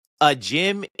a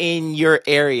gym in your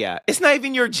area. It's not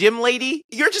even your gym, lady.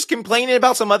 You're just complaining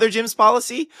about some other gym's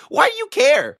policy. Why do you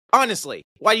care? Honestly,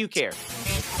 why do you care?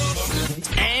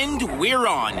 And we're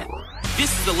on.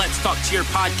 This is the Let's Talk Cheer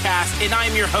podcast, and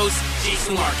I'm your host,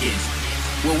 Jason Larkin,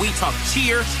 where we talk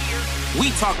cheer,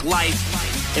 we talk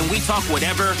life, and we talk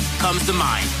whatever comes to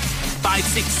mind. 5,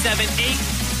 6, 7, 8,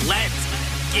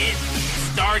 let's get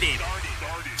started.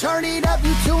 Turn it up,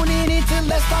 you tuning into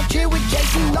Let's Talk Cheer with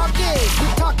Jason Larkin.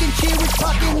 We're talking cheer, we're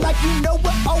talking like you know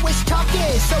we're always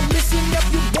talking. So listen up,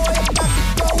 you boy, about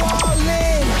to go all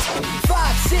in.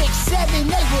 5, 6, 7,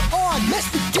 8, we're on,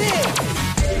 let's begin.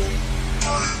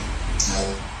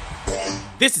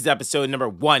 This is episode number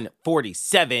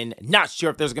 147. Not sure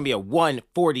if there's going to be a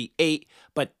 148,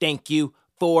 but thank you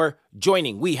for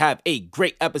joining. We have a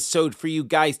great episode for you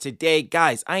guys today.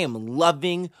 Guys, I am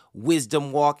loving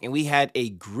Wisdom Walk, and we had a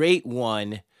great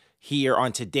one here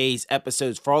on today's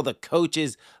episodes. For all the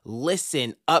coaches,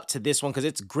 listen up to this one because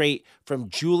it's great, from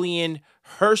Julian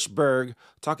Hirschberg,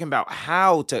 talking about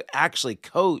how to actually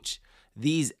coach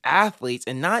these athletes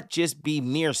and not just be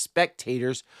mere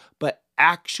spectators, but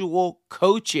actual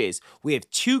coaches. We have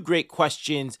two great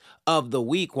questions of the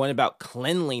week, one about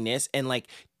cleanliness and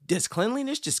does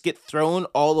cleanliness just get thrown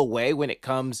all away when it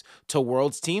comes to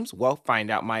Worlds teams? Well, find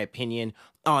out my opinion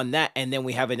on that. And then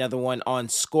we have another one on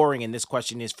scoring. And this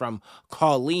question is from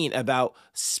Colleen about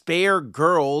spare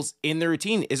girls in the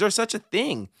routine. Is there such a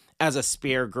thing as a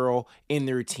spare girl in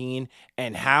the routine?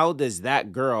 And how does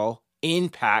that girl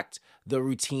impact the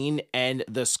routine and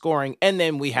the scoring? And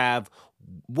then we have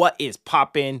what is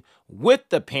popping with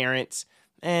the parents.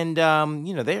 And,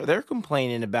 they're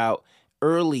complaining about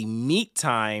early meet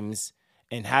times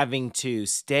and having to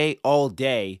stay all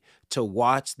day to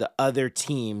watch the other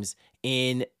teams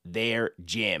in their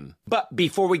gym. But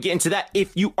before we get into that,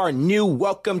 if you are new,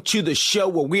 welcome to the show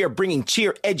where we are bringing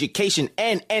cheer education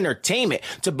and entertainment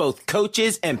to both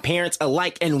coaches and parents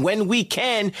alike. And when we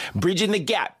can, bridging the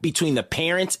gap between the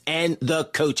parents and the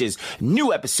coaches.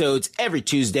 New episodes every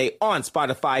Tuesday on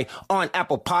Spotify, on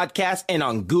Apple Podcasts, and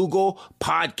on Google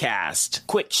Podcast.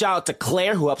 Quick shout out to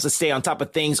Claire, who helps us stay on top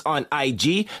of things on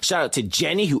IG. Shout out to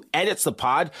Jenny, who edits the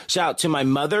pod. Shout out to my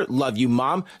mother. Love you,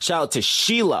 Mom. Shout out to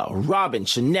Sheila, Robin,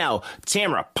 Chanel,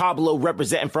 Tamara, Pablo,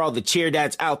 representing for all the cheer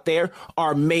dads out there.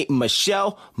 Our mate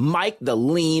Michelle, Mike, the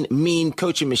lean, mean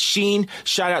coaching machine.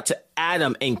 Shout out to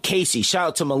Adam and Casey. Shout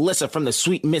out to Melissa from the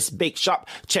Sweet Miss Bake Shop.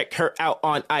 Check her out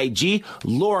on IG.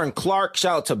 Lauren Clark.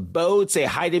 Shout out to Bode. Say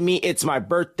hi to me. It's my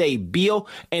birthday, Beal.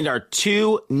 And our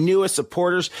two newest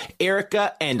supporters,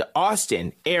 Erica and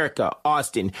Austin. Erica,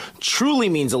 Austin, truly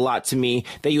means a lot to me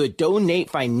that you would donate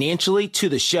financially to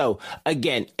the show.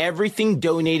 Again, everything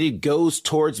donated goes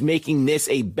towards making this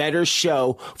a better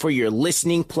show for your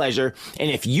listening pleasure. And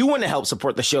if you want to help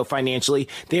support the show financially,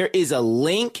 there is a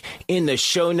link in the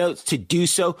show notes to do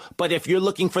so. But if you're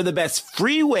looking for the best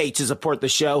free way to support the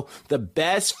show, the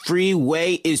best free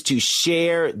way is to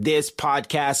share this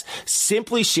podcast.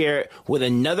 Simply share it with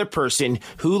another person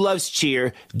who loves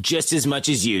cheer just as much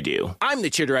as you do. I'm the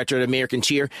cheer director at American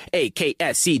Cheer,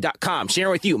 AKSC.com,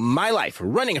 sharing with you my life,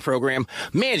 running a program,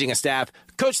 managing a staff,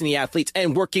 coaching the athletes,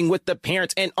 and working with the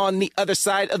parents. And on the other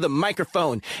side of the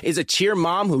microphone is a cheer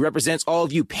mom who represents all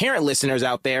of you parent listeners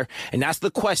out there and asks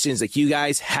the questions that you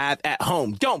guys have at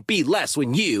home. Don't be less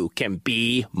when you can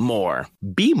be more.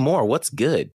 Be more. What's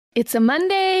good? It's a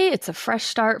Monday. It's a fresh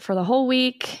start for the whole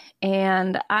week.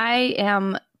 And I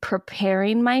am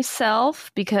preparing myself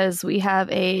because we have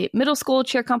a middle school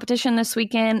cheer competition this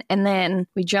weekend, and then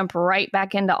we jump right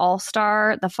back into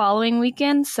All-Star the following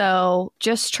weekend. So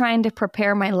just trying to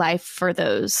prepare my life for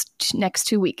those next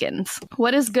 2 weekends.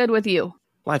 What is good with you?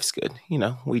 Life's good.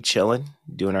 We chilling,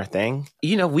 doing our thing.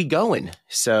 We going.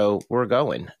 So we're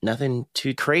going. Nothing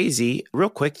too crazy. Real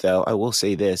quick, though, I will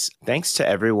say this. Thanks to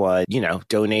everyone,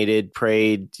 donated,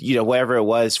 prayed, whatever it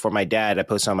was for my dad. I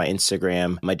posted on my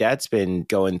Instagram. My dad's been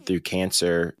going through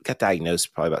cancer. Got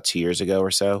diagnosed probably about 2 years ago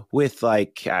or so with I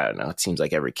don't know, it seems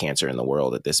like every cancer in the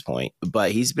world at this point.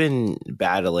 But he's been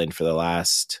battling for the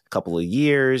last couple of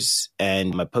years.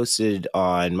 And I posted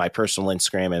on my personal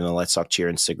Instagram and the Let's Talk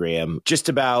Cheer Instagram just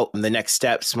about the next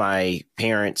steps my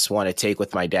parents want to take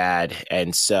with my dad.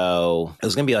 And so it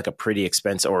was going to be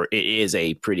it is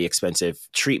a pretty expensive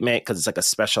treatment because it's a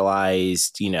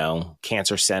specialized,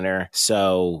 cancer center.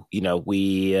 So,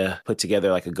 we put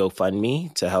together a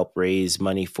GoFundMe to help raise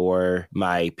money for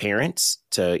my parents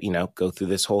to, go through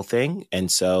this whole thing.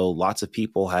 And so lots of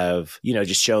people have,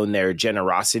 just shown their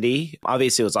generosity.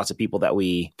 Obviously, it was lots of people that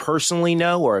we personally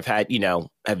know or have had,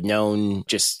 have known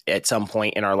just at some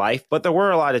point in our life. But there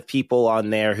were a lot of people on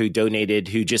there who donated,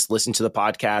 who just listened to the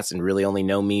podcast and really only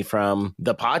know me from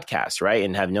the podcast, right?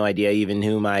 And have no idea even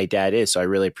who my dad is. So I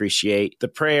really appreciate the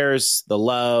prayers, the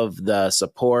love, the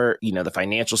support, the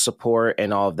financial support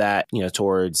and all of that,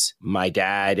 towards my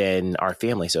dad and our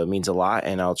family. So it means a lot.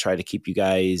 And I'll try to keep you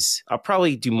guys, I'll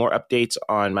probably do more updates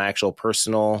on my actual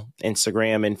personal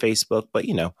Instagram and Facebook, but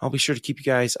I'll be sure to keep you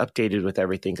guys updated with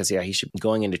everything because he should be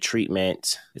going into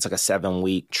treatment. It's like a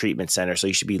 7-week treatment center. So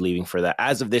you should be leaving for that.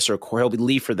 As of this record, he'll be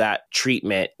leave for that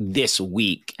treatment this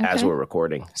week as we're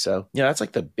recording. So, that's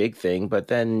like the big thing. But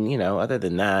then, other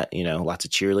than that, lots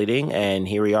of cheerleading and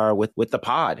here we are with the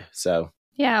pod. So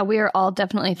yeah, we are all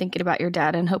definitely thinking about your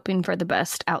dad and hoping for the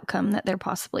best outcome that there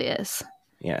possibly is.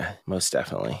 Yeah, most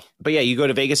definitely. But yeah, you go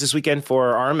to Vegas this weekend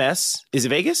for RMS. Is it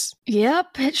Vegas?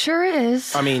 Yep, it sure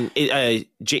is. I mean,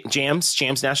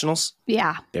 Jams Nationals?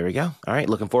 Yeah. There we go. All right,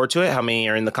 looking forward to it. How many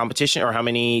are in the competition or how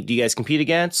many do you guys compete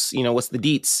against? What's the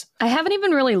deets? I haven't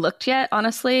even really looked yet,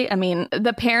 honestly. I mean,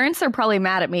 the parents are probably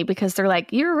mad at me because they're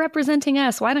like, you're representing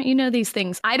us. Why don't you know these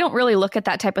things? I don't really look at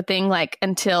that type of thing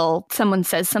until someone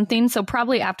says something. So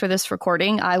probably after this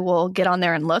recording, I will get on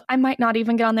there and look. I might not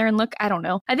even get on there and look. I don't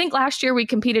know. I think last year we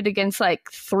competed against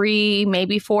 3,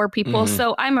 maybe 4 people. Mm-hmm.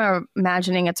 So I'm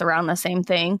imagining it's around the same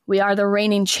thing. We are the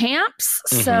reigning champs.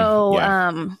 Mm-hmm. So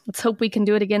let's hope we can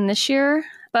do it again this year.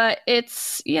 But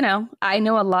it's, I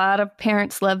know a lot of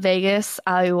parents love Vegas.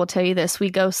 I will tell you this, we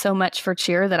go so much for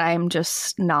cheer that I am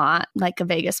just not a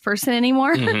Vegas person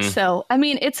anymore. Mm-hmm. So, I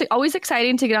mean, it's always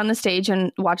exciting to get on the stage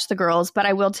and watch the girls. But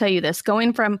I will tell you this,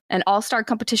 going from an all-star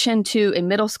competition to a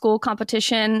middle school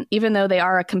competition, even though they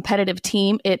are a competitive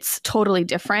team, it's totally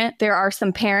different. There are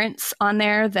some parents on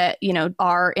there that,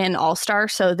 are in all-star.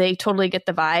 So they totally get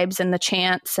the vibes and the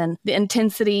chants and the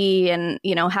intensity and,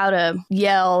 how to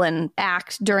yell and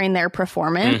act during their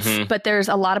performance. Mm-hmm. But there's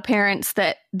a lot of parents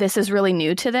that this is really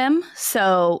new to them.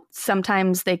 So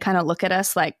sometimes they kind of look at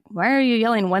us like, why are you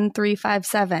yelling 1, 3, 5,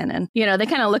 7? And, they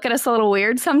kind of look at us a little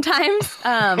weird sometimes.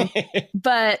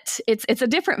 But it's a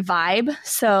different vibe.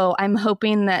 So I'm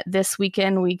hoping that this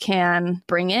weekend we can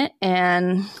bring it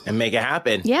and make it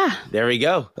happen. Yeah. There we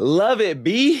go. Love it,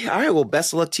 B. All right. Well,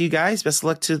 best of luck to you guys. Best of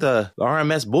luck to the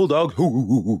RMS Bulldog.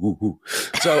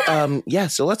 So,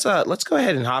 so let's go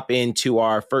ahead and hop into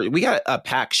our first. We got a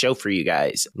packed show for you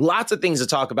guys. Lots of things to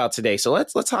talk about today. So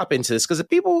let's hop into this because the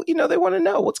people, they want to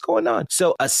know what's going on.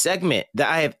 So a segment that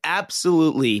I have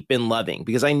absolutely been loving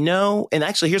because I know, and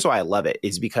actually here's why I love it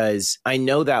is because I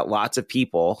know that lots of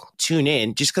people tune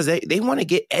in just because they want to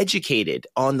get educated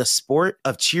on the sport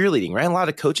of cheerleading, right? A lot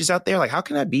of coaches out there, how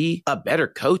can I be a better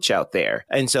coach out there?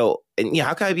 And so,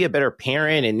 how can I be a better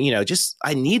parent? And,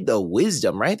 I need the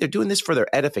wisdom, right? They're doing this for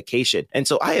their edification. And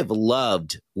so I have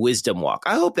loved Wisdom Walk.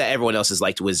 I hope that everyone else has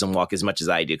liked Wisdom Walk as much as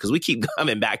I do, because we keep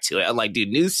coming back to it. I'm like, dude,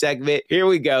 new segment. Here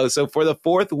we go. So for the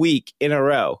 4th week in a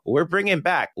row, we're bringing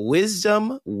back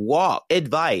Wisdom Walk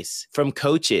advice from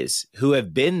coaches who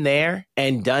have been there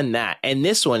and done that. And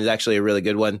this one is actually a really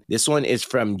good one. This one is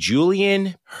from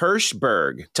Julian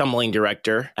Hirschberg, tumbling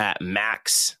director at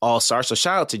Max All-Star. So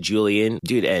shout out to Julian,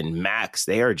 dude, and Max.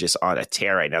 They are just on a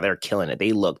tear right now. They're killing it.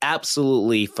 They look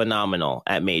absolutely phenomenal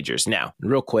at majors. Now,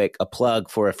 real quick, a plug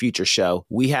for a future show.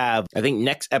 We have, I think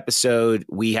next episode,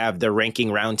 we have the ranking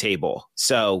roundtable.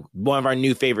 So one of our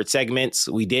new favorite segments,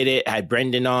 we did it, had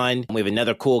Brendan on. We have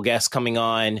another cool guest coming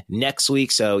on next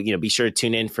week. So, be sure to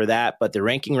tune in for that. But the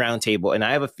ranking roundtable, and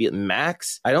I have a feel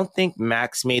Max, I don't think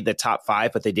Max made the top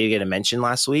 5, but they did get a mention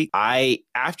last week.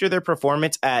 After their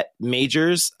performance at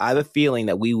majors, I have a feeling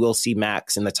that we will see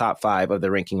Max in the top 5 of the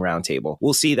ranking roundtable.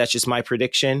 We'll see. That's just my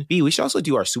prediction. B, we should also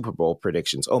do our Super Bowl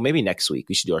predictions. Oh, maybe next week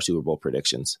we should do our Super Bowl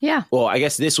predictions. Yeah. Well, I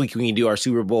guess this week we can do our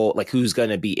Super Bowl, who's going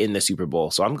to be in the Super Bowl.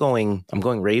 So I'm going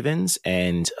Ravens,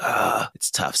 and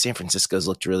it's tough. San Francisco's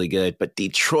looked really good, but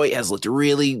Detroit has looked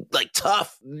really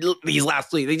tough these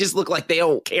last week. They just look like they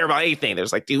don't care about anything. They're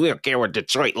just like, dude, we don't care. We're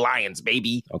Detroit Lions,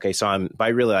 baby. Okay, so I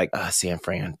really like San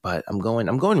Fran, but I'm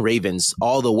going Ravens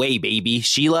all the way, baby.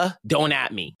 Sheila, don't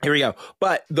at me. Here we go.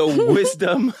 But the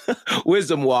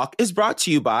Wisdom Walk is brought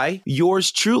to you by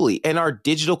yours truly and our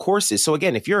digital courses. So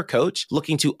again, if you're a coach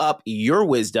looking to up your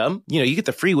wisdom, you get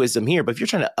the free wisdom here, but if you're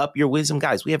trying to up your wisdom,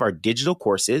 guys, we have our digital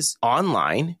courses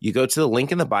online. You go to the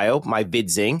link in the bio, my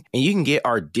VidZing, and you can get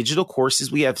our digital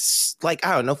courses. We have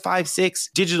 5, 6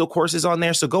 digital courses on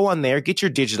there. So go on there, get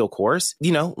your digital course,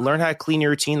 learn how to clean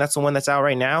your routine. That's the one that's out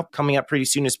right now. Coming up pretty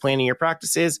soon is planning your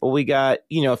practices. Well, we got,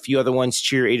 a few other ones,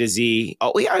 Cheer A to Z.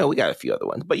 Oh, we got a few other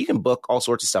ones, but you can book all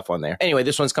sorts of stuff on there. Anyway,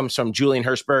 this one comes from Julian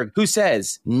Hirschberg, who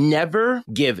says, never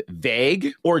give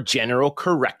vague or general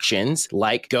general corrections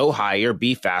like go higher,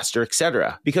 be faster,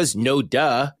 etc. Because no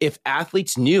duh, if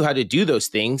athletes knew how to do those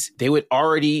things, they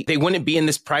wouldn't be in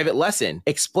this private lesson.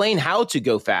 Explain how to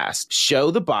go fast.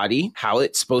 Show the body how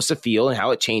it's supposed to feel and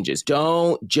how it changes.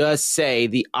 Don't just say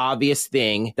the obvious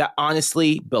thing that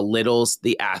honestly belittles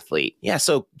the athlete. Yeah,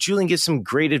 so Julian gives some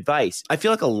great advice. I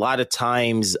feel like a lot of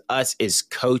times us as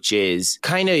coaches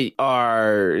kind of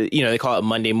are, they call it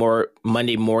Monday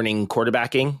morning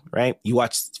quarterbacking, right? You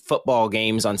watch football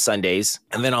games on Sundays,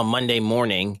 and then on Monday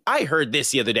morning, I heard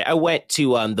this the other day. I went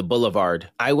to the Boulevard.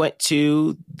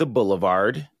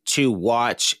 To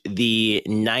watch the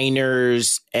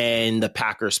Niners and the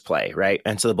Packers play, right?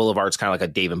 And so the Boulevard's kind of like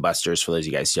a Dave & Buster's for those of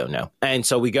you guys who don't know. And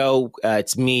so we go,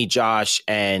 it's me, Josh,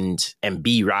 and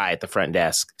B. Rye at the front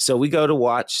desk. So we go to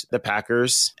watch the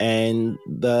Packers and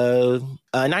the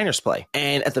Niners play.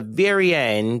 And at the very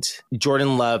end,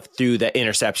 Jordan Love threw the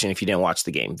interception if you didn't watch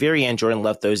the game. Very end, Jordan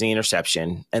Love throws the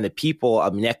interception, and the people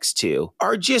I'm next to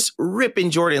are just ripping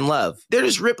Jordan Love. They're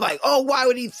just ripped like, oh, why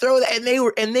would he throw that?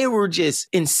 And they were just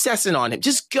incessant on him,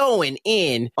 just going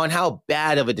in on how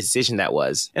bad of a decision that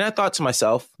was. And I thought to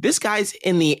myself, this guy's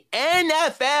in the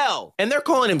NFL and they're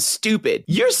calling him stupid.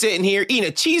 You're sitting here eating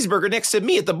a cheeseburger next to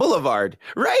me at the Boulevard,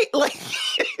 right? Like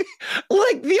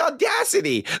the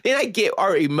audacity. Then I get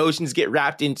our emotions get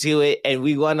wrapped into it and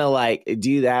we want to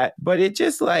do that. But it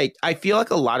just I feel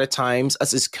like a lot of times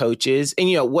us as coaches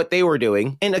and what they were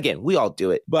doing, and again, we all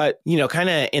do it, but kind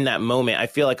of in that moment, I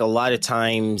feel like a lot of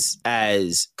times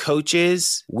as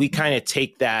coaches, we kind of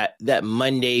take that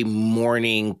Monday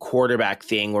morning quarterback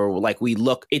thing where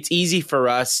it's easy for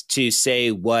us to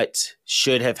say what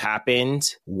should have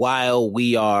happened while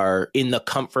we are in the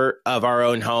comfort of our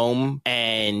own home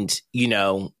and,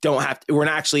 we're not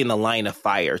actually in the line of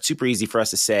fire. It's super easy for us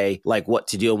to say what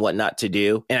to do and what not to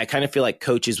do. And I kind of feel like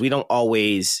coaches, we don't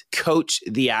always coach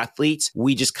the athletes.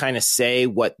 We just kind of say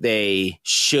what they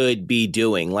should be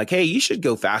doing. Like, hey, you should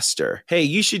go faster. Hey,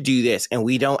 you should do this. And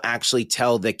we don't actually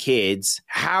tell the kids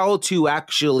how to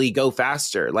actually go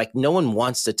faster. No one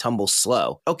wants to tumble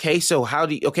slow. Okay, so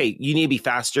you need to be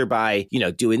faster by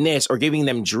doing this or giving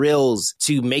them drills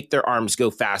to make their arms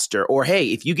go faster. Or, hey,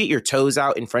 if you get your toes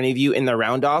out in front of you in the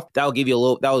round off,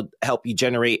 that'll help you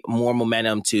generate more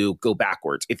momentum to go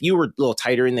backwards. If you were a little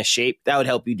tighter in the shape, that would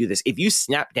help you do this. If you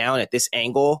snap down at this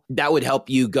angle, that would help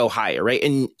you go higher, right?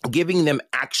 And giving them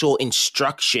actual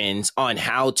instructions on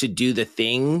how to do the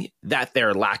thing that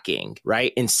they're lacking,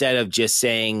 right? Instead of just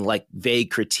saying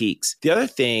vague critiques. The other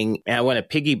thing, and I want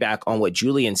to piggyback on what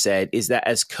Julian said, is that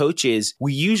as coaches,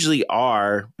 we usually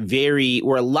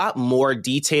we're a lot more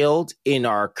detailed in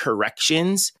our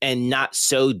corrections and not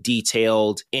so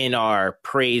detailed in our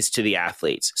praise to the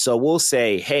athletes. So we'll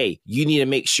say, hey, you need to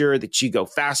make sure that you go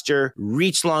faster,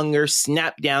 reach longer,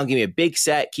 snap down, give me a big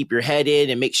set, keep your head in,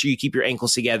 and make sure you keep your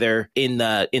ankles together in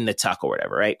the tuck or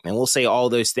whatever, right? And we'll say all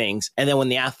those things. And then when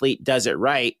the athlete does it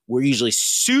right, we're usually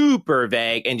super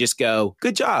vague and just go,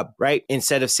 good job, right?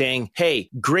 Instead of saying, hey,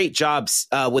 great job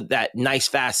with that nice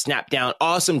fast snap down,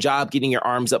 awesome job getting your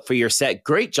arms up for your set,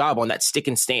 great job on that stick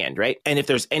and stand, right? And if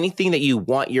there's anything that you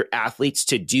want your athletes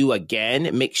to do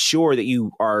again, make sure that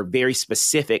you are very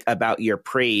specific about your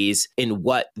praise in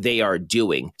what they are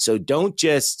doing. So don't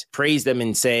just praise them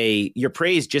and say, your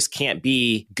praise just can't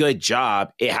be good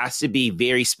job. It has to be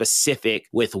very specific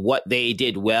with what they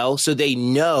did well. So they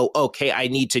know, okay, I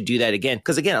need to do that again.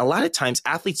 Because again, a lot of times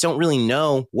athletes don't really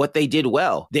know what they did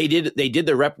well. They did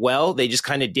the rep well. They just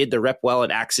kind of did the rep well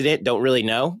in accident. Don't really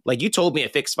know. You told me I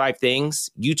fixed 5 things.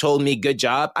 You told me good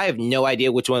job. I have no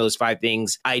idea which one of those 5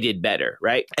 things I did better,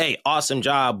 right? Hey, awesome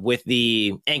job with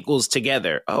the ankles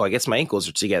together. Oh, I guess my ankles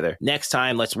are together. Next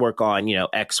time, let's work on,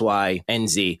 X, Y, and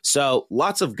Z. So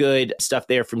lots of good stuff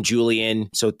there from Julian.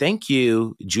 So thank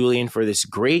you, Julian, for this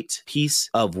great piece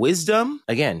of wisdom.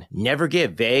 Again, never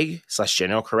give vague /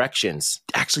 general corrections.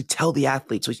 Actually tell the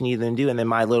athletes what you need them to do. And then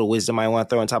my little wisdom I want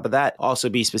to throw on top of that, also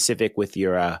be specific with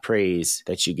your praise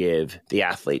that you give the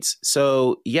athletes.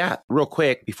 So yeah, real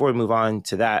quick, before we move on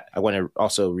to that, I want to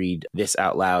also read this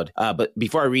out loud. But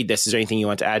before I read this, is there anything you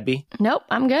want to add, B? Nope,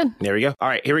 I'm good. There we go. All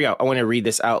right, here we go. I want to read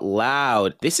this out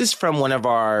loud. This is from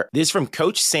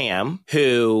Coach Sam,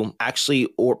 who actually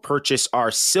purchased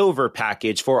our silver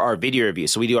package for our video review.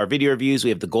 So we do our video reviews. We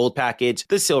have the gold package,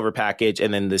 the silver package,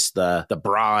 and then the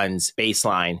bronze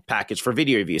baseline package for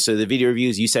video review. So the video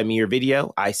reviews, you send me your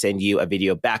video. I send you a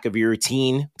video back of your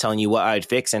routine telling you what I would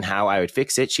fix and how I would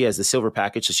fix it. it. She has the silver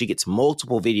package, so she gets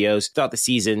multiple videos throughout the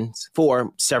seasons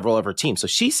for several of her teams. So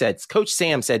she said, Coach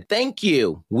Sam said, thank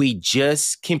you. We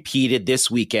just competed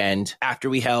this weekend after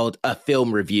we held a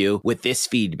film review with this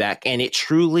feedback, and it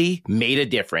truly made a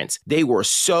difference. They were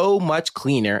so much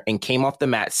cleaner and came off the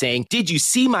mat saying, did you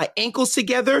see my ankles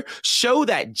together? Show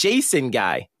that Jason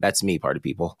guy. That's me, party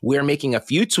people. We're making a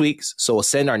few tweaks, so we'll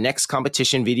send our next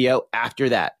competition video after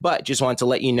that. But just wanted to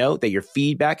let you know that your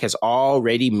feedback has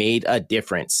already made a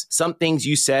difference. Some things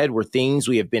you said were things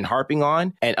we have been harping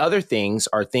on, and other things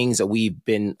are things that we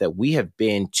have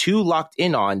been too locked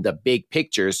in on the big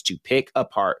pictures to pick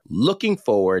apart. Looking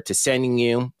forward to sending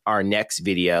you our next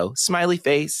video. Smiley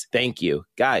face. Thank you.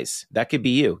 Guys, that could be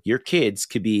you. Your kids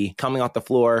could be coming off the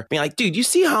floor being like, dude, you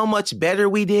see how much better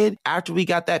we did after we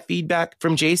got that feedback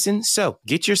from Jason? So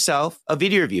get yourself a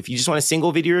video review. If you just want a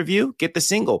single video review, get the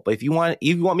single. But if you want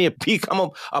me to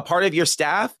become a part of your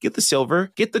staff, get the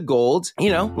silver, get the gold.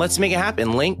 Let's make it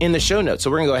happen. Link in the show notes.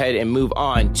 So we're going to go ahead and move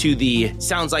on to the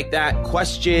Sounds Like That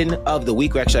question of the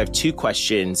week. We actually have 2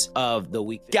 questions of the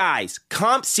week. Guys,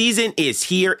 comp season is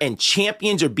here and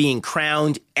champions are being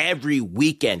crowned every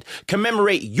weekend.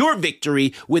 Commemorate your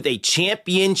victory with a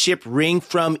championship ring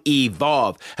from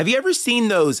Evolve. Have you ever seen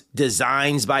those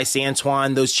designs by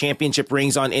Santuan, those championship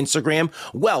rings on Instagram?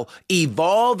 Well,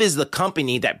 Evolve is the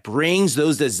company that brings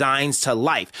those designs to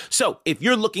life. So if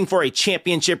you're looking for a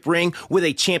championship ring with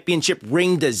a championship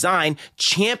ring design,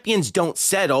 champions don't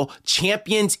settle,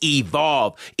 champions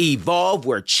evolve. Evolve,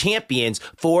 where champions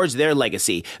forge their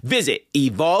legacy. Visit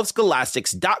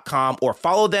evolvescholastics.com or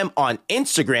follow them on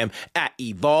Instagram at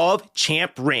Evolve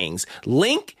Champ Rings.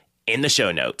 Link in the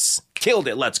show notes. Killed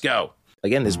it. Let's go.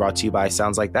 Again, this is brought to you by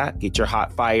Sounds Like That. Get your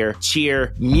hot fire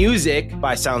cheer music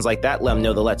by Sounds Like That. Let them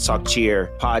know the Let's Talk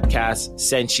Cheer podcast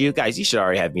sent you. Guys, you should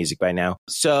already have music by now.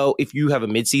 So if you have a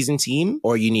midseason team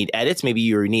or you need edits, maybe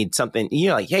you need something,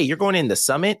 you're like, hey, you're going in the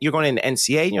Summit, you're going in the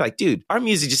NCA, and you're like, dude, our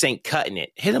music just ain't cutting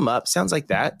it. Hit them up. Sounds Like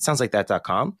That.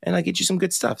 SoundsLikeThat.com. And I get you some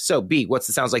good stuff. So B, what's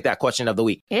the Sounds Like That question of the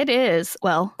week? It is,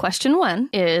 question 1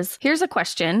 is, here's a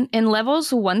question. In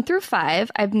levels 1 through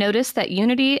 5, I've noticed that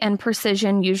Unity and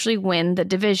Precision usually win the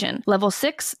division. Level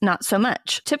 6, not so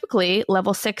much. Typically,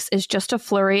 level 6 is just a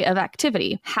flurry of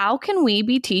activity. How can we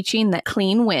be teaching that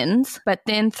clean wins, but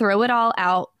then throw it all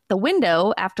out the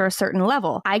window after a certain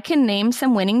level? I can name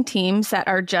some winning teams that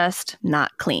are just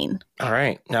not clean. All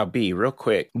right. Now, B, real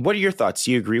quick, what are your thoughts?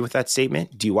 Do you agree with that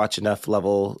statement? Do you watch enough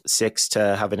level 6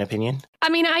 to have an opinion? I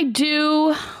mean, I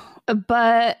do,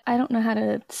 but I don't know how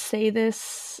to say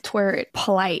this to where it's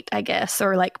polite, I guess,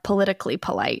 or like politically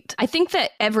polite. I think that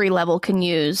every level can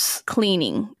use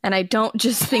cleaning, and I don't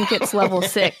just think it's level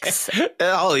 6.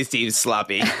 All these teams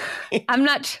sloppy. I'm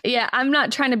not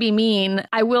trying to be mean.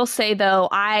 I will say, though,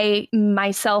 I,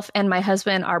 myself and my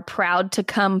husband are proud to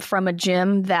come from a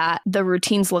gym that the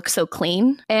routines look so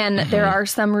clean. And there are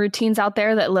some routines out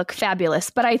there that look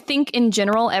fabulous. But I think in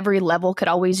general, every level could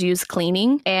always use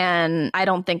cleaning. And I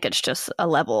don't think it's just a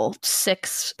level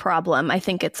 6 problem. I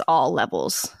think it's all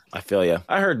levels. I feel you.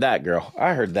 I heard that, girl.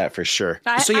 I heard that for sure.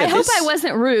 I hope I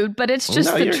wasn't rude, but it's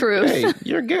just the truth. Hey,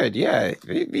 you're good. Yeah.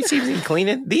 These teams need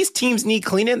cleaning. These teams need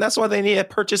cleaning. That's why they need to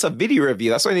purchase a video review.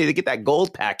 That's why they need to get that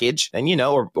gold package and,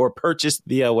 or purchase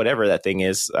the whatever that thing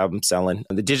is I'm selling.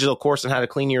 The digital course on how to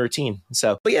clean your routine.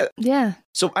 So, but yeah. Yeah.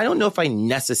 So I don't know if I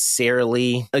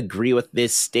necessarily agree with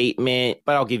this statement,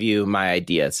 but I'll give you my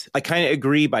ideas. I kind of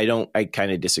agree, but I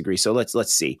kind of disagree. So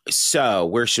let's see. So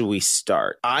where should we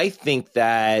start? I think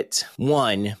that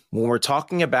one, when we're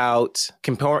talking about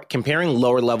comparing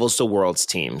lower levels to Worlds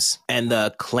teams and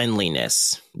the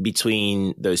cleanliness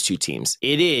between those two teams,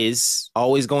 it is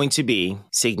always going to be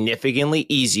significantly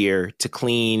easier to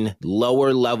clean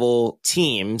lower level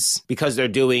teams because they're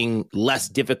doing less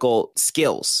difficult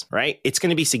skills, right? It's going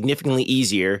to be significantly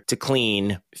easier to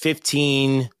clean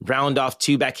 15 round off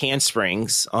 2 back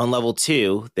handsprings on level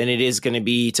 2 than it is going to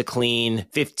be to clean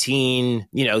 15,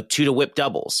 2 to whip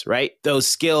doubles, right? Those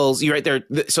skills, you're right there.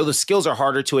 So the skills are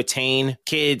harder to attain,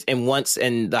 kids.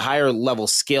 And the higher level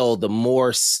skill, the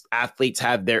more athletes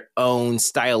have their own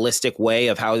stylistic way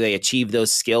of how they achieve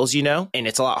those skills, and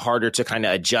it's a lot harder to kind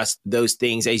of adjust those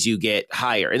things as you get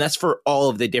higher. And that's for all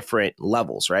of the different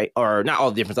levels, right? Or not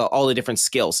all the different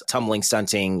skills, tumbling,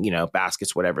 stunting,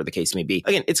 baskets, whatever the case may be.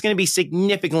 Again, it's going to be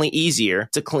significantly easier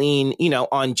to clean,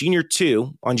 on Junior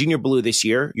 2, on Junior Blue this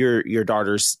year, your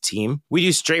daughter's team, we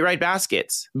do straight right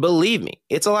baskets. Believe me,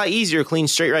 it's a lot easier to clean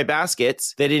straight right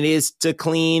baskets than it is to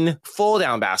clean full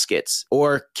down baskets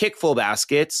or kick full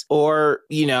baskets or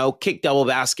kick double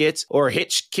baskets or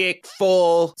hitch kick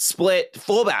full split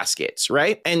full baskets,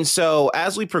 right? And so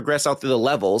as we progress out through the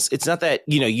levels, it's not that,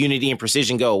 unity and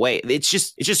precision go away. It's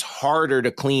just harder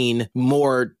to clean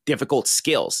more difficult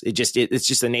skills. It's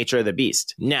just the nature of the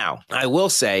beast. Now, I will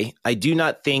say, I do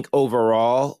not think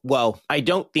overall, I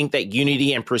don't think that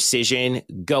unity and precision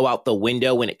go out the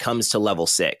window when it comes to level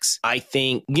 6. I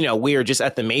think, we are just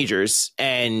at the majors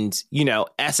and,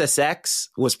 SSX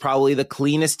was probably the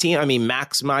cleanest team. I mean,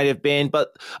 Max might have been,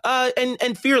 but,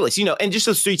 and Fearless, and just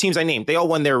those 3 teams I named, they all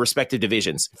won their respective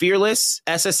divisions. Fearless,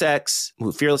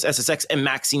 SSX, and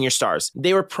Max Senior Stars.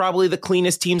 They were probably the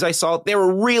cleanest teams I saw. They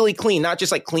were really clean, not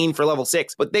just like clean for level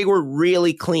 6, but they were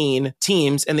really clean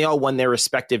teams and they all won their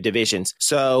respective divisions.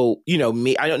 So,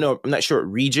 me, I don't know, I'm not sure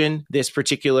what region this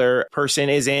particular person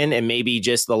is in, and maybe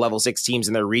just the level 6 teams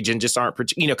in their region just aren't,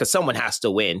 because someone has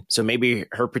to win. So maybe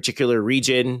her particular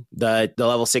region, the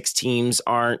level 6 teams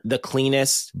aren't the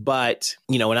cleanest. But,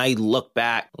 when I look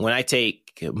back, when I take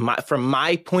from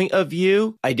my point of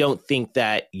view, I don't think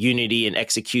that unity and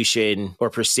execution or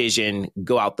precision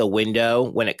go out the window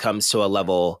when it comes to a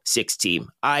level 6 team.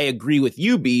 I agree with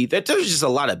you, B, that there's just a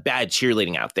lot of bad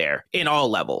cheerleading out there in all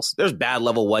levels. There's bad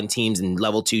level 1 teams and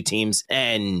level 2 teams,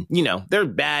 and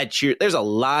there's a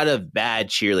lot of bad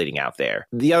cheerleading out there.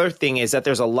 The other thing is that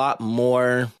there's a lot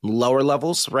more lower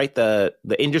levels, right? The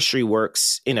industry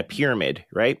works in a pyramid,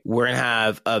 right? We're gonna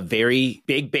have a very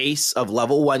big base of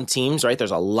level 1 teams, right?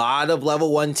 There's a lot of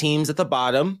level 1 teams at the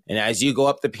bottom. And as you go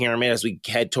up the pyramid, as we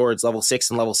head towards level 6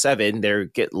 and level 7, there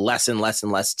get less and less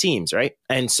and less teams, right?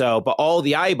 And so, but all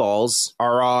the eyeballs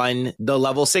are on the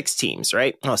level 6 teams,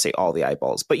 right? I'll say all the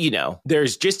eyeballs, but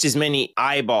there's just as many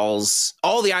eyeballs.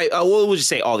 We'll just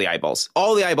say all the eyeballs.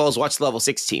 All the eyeballs watch the level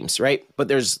 6 teams, right? But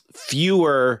there's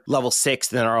fewer level 6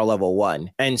 than are level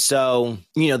 1. And so,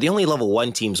 the only level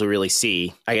 1 teams we really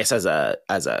see, I guess, as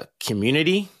a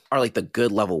community are like the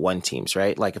good level 1 teams,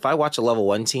 right? Like if I watch a level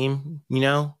 1 team,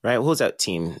 right? What was that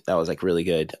team that was like really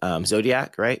good?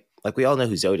 Zodiac, right? Like we all know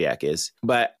who Zodiac is,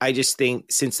 but I just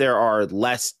think since there are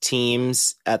less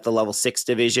teams at the level 6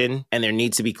 division and there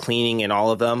needs to be cleaning in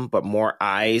all of them, but more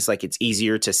eyes, like it's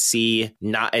easier to see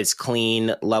not as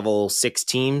clean level 6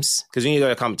 teams. Because when you go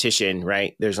to competition,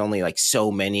 right, there's only like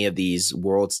so many of these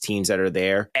Worlds teams that are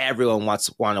there. Everyone want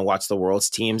to watch the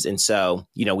Worlds teams. And so,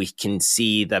 we can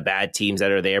see the bad teams that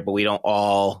are there, but we don't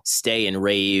all stay and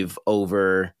rave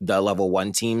over the level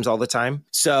 1 teams all the time.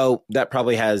 So that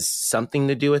probably has something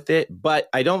to do with it, but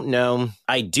I don't know.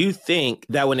 I do think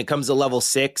that when it comes to level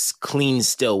 6, clean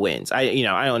still wins. I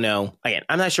don't know. Again,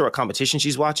 I'm not sure what competition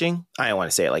she's watching. I don't want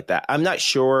to say it like that. I'm not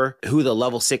sure who the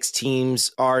level 6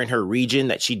 teams are in her region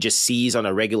that she just sees on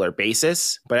a regular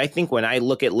basis. But I think when I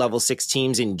look at level 6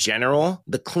 teams in general,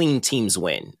 the clean teams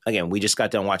win. Again, we just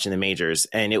got done watching the majors,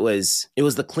 and it was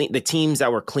the teams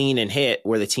that were clean and hit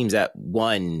were the teams that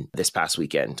won this past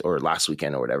weekend or last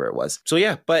weekend or whatever it was. So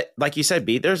yeah, but like you said,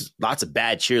 B, there's lots of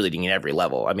bad cheerleading in every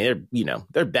level. I mean,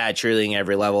 they're bad cheerleading at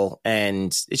every level, and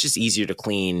it's just easier to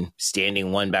clean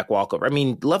standing 1 back walkover. I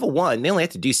mean, level 1, they only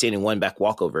have to do standing 1 back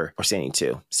walkover or standing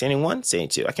 2. Standing 1, standing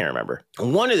 2. I can't remember.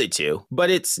 One of the two, but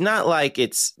it's not like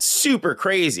it's super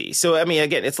crazy. So, I mean,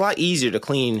 again, it's a lot easier to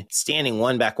clean standing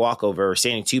 1 back walkover or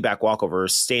standing 2 back walkover or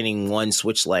standing 1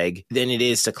 switch leg than it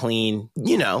is to clean,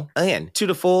 again, 2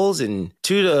 to fulls and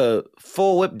 2 to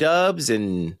full whip dubs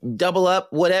and double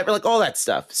up, whatever, like all that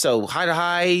stuff. So high to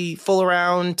high, full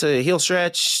around to heel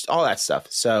stretch, all that stuff.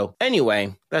 So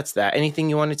anyway, that's that. Anything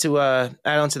you wanted to add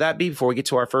on to that, B, before we get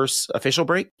to our first official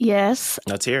break? Yes.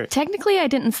 Let's hear it. Technically, I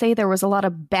didn't say there was a lot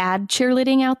of bad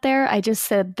cheerleading out there. I just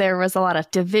said there was a lot of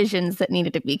divisions that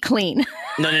needed to be clean.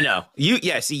 No.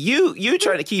 You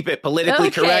try to keep it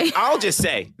politically correct. I'll just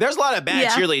say there's a lot of bad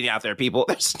cheerleading out there, people.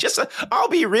 There's just, I'll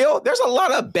be real. There's a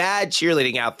lot of bad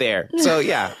cheerleading out there. So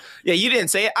yeah. Yeah, you didn't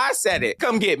say it. I said it.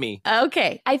 Come get me.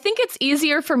 Okay. I think it's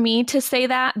easier for me to say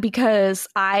that because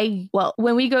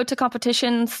when we go to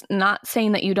competitions, not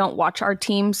saying that you don't watch our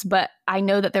teams, but I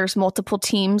know that there's multiple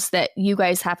teams that you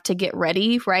guys have to get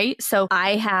ready, right? So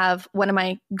I have one of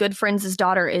my good friends'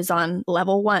 daughter is on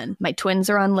level 1. My twins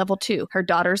are on level 2. Her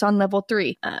daughter's on level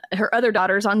 3. Her other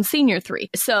daughter's on senior 3.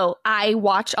 So I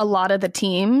watch a lot of the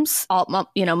teams,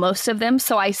 most of them.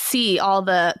 So I see all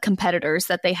the competitors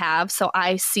that they have. So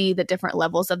I see the different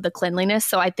levels of the cleanliness.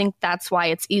 So I think that's why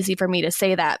it's easy for me to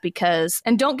say that because,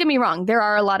 and don't get me wrong, there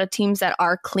are a lot of teams that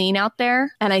are clean out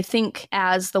there. And I think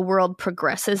as the world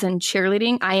progresses in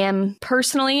cheerleading,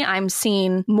 I'm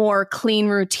seeing more clean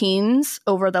routines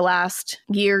over the last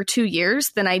 2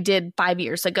 years than I did 5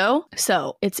 years ago.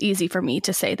 So it's easy for me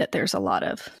to say that there's a lot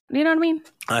of, you know what I mean?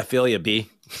 I feel you, B.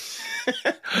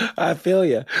 I feel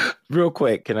you. Real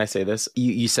quick, can I say this?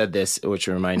 You said this, which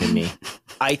reminded me.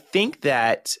 I think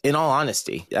that, in all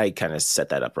honesty, I kind of set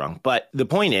that up wrong. But the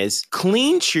point is,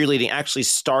 clean cheerleading actually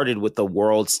started with the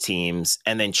world's teams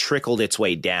and then trickled its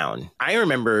way down. I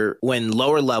remember when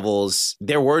lower levels,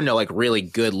 there were no like really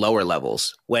good lower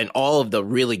levels. When all of the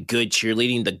really good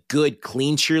cheerleading, the good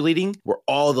clean cheerleading, were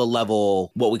all the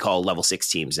level, what we call level 6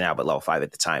 teams now, but level 5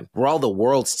 at the time, were all the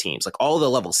world's teams. Like all the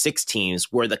level 6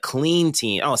 teams were the clean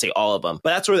team. I don't say all of them,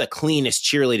 but that's where the cleanest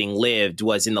cheerleading lived,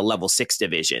 was in the level 6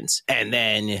 divisions. And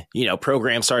then, you know,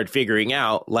 programs started figuring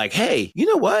out like, hey, you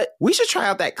know what? We should try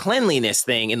out that cleanliness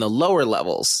thing in the lower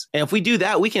levels. And if we do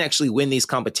that, we can actually win these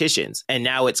competitions. And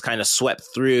now it's kind of swept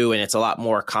through and it's a lot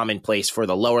more commonplace for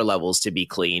the lower levels to be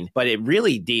clean. But it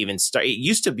really didn't even start. It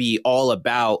used to be all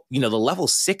about, you know, the level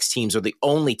 6 teams are the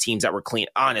only teams that were clean.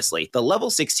 Honestly, the level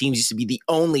 6 teams used to be the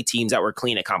only teams that were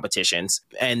clean at competitions.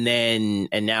 And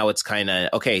now it's kind of,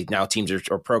 okay, now teams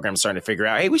or programs starting to figure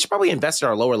out, hey, we should probably invest in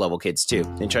our lower level kids too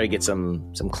and try to get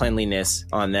some cleanliness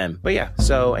on them. But yeah,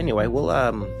 so anyway, we'll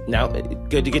now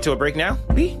good to get to a break now,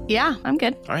 B? Yeah, I'm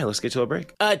good. All right, let's get to a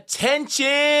break.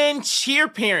 Attention, cheer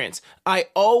parents. I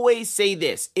always say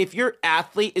this: if your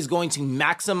athlete is going to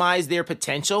maximize their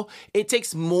potential, it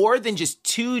takes more than just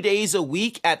 2 days a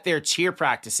week at their cheer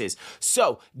practices.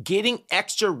 So getting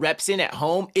extra reps in at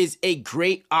home is a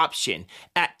great option.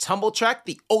 At Tumble Track,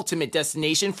 the ultimate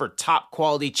destination for top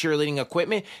quality cheerleading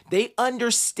equipment, they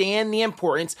understand the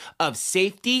importance of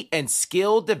safety and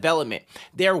skill development.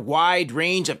 Their wide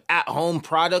range of at-home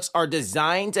products are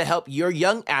designed to help your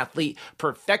young athlete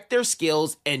perfect their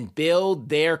skills and build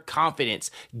their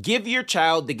confidence. Give your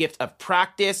child the gift of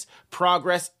practice,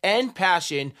 progress, and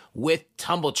passion with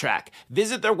Tumble Track.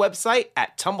 Visit their website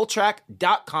at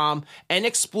tumbletrack.com and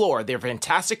explore their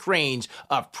fantastic range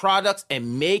of products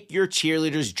and make your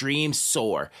cheerleaders' dreams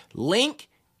soar. Link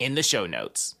in the show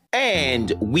notes.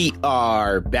 And we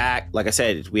are back. Like I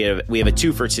said, we have a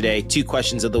 2 for today, 2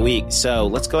 questions of the week. So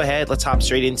let's go ahead. Let's hop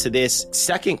straight into this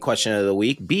second question of the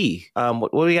week. B,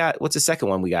 what do we got? What's the second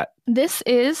one we got? This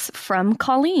is from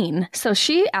Colleen. So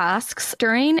she asks,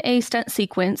 during a stunt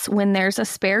sequence, when there's a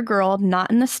spare girl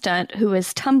not in the stunt who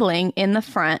is tumbling in the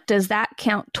front, does that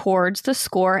count towards the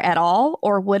score at all?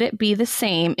 Or would it be the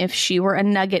same if she were a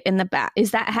nugget in the back?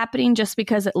 Is that happening just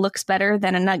because it looks better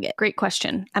than a nugget? Great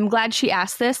question. I'm glad she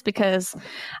asked this because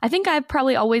I think I've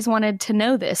probably always wanted to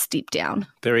know this deep down.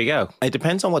 There we go. It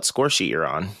depends on what score sheet you're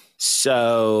on.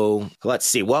 So let's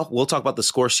see. Well, we'll talk about the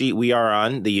score sheet. We are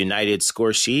on the United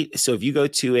score sheet. So if you go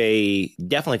to a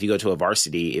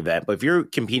varsity event, but if you're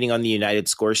competing on the United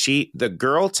score sheet, the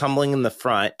girl tumbling in the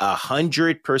front,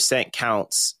 100%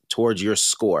 counts towards your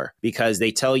score, because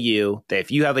they tell you that if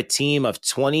you have a team of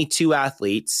 22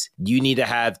 athletes, you need to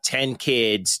have 10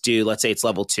 kids do, let's say it's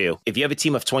level 2. If you have a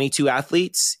team of 22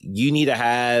 athletes, you need to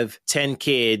have 10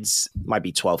 kids, might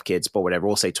be 12 kids, but whatever,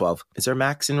 we'll say 12. Is there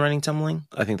max in running tumbling?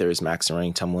 I think there is max in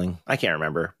running tumbling. I can't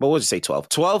remember, but we'll just say 12.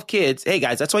 12 kids. Hey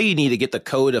guys, that's why you need to get the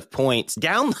code of points.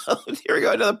 Download, here we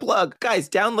go, another plug. Guys,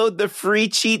 download the free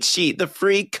cheat sheet, the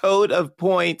free code of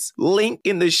points, link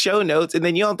in the show notes, and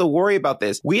then you don't have to worry about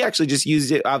this. We actually just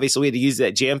used it. Obviously, we had to use it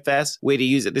at Jam Fest. We had to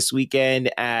use it this weekend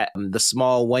at the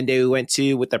small one day we went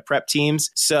to with the prep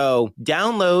teams. So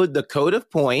download the code of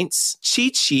points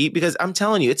cheat sheet, because I'm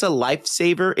telling you, it's a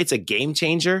lifesaver. It's a game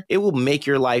changer. It will make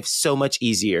your life so much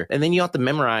easier. And then you don't have to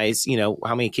memorize, you know,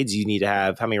 how many kids you need to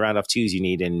have, how many round off 2s you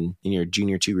need in your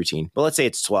junior 2 routine. But let's say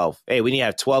it's 12. Hey, we need to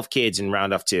have 12 kids in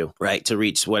round off 2, right? To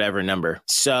reach whatever number.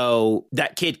 So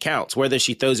that kid counts, whether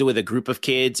she throws it with a group of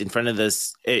kids in front of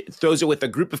this, it throws it with a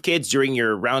group of kids during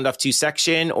your round off 2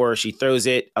 section, or she throws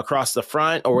it across the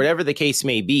front, or whatever the case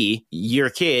may be, your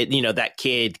kid, you know, that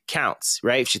kid counts,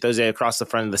 right? If she throws it across the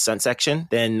front of the stunt section,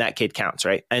 then that kid counts,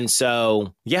 right? And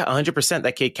so, yeah, 100%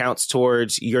 that kid counts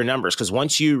towards your numbers, because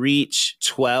once you reach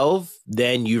 12,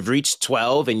 then you've reached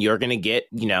 12 and you're going to get,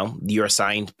 you know, your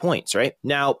assigned points, right?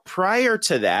 Now, prior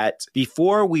to that,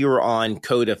 before we were on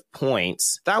code of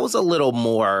points, that was a little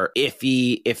more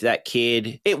iffy. If that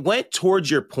kid, it went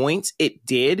towards your points, it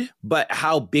did, but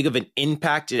how big of an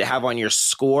impact did it have on your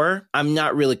score? I'm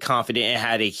not really confident it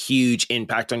had a huge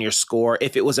impact on your score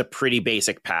if it was a pretty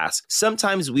basic pass.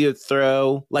 Sometimes we would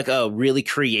throw like a really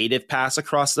creative pass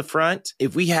across the front.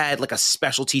 If we had like a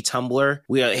specialty tumbler,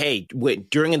 we hey,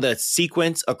 during the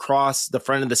sequence across the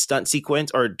front of the stunt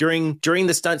sequence, or during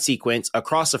the stunt sequence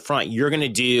across the front, you're going to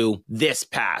do this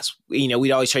pass. You know,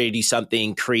 we'd always try to do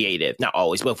something creative. Not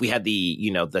always, but if we had the,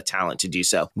 you know, the talent to do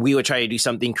so, we would try to do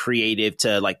something creative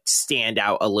to like stand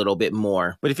out a little bit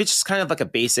more. But if it's just kind of like a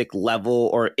basic level,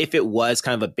 or if it was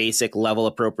kind of a basic level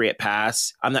appropriate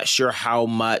pass, I'm not sure how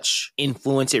much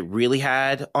influence it really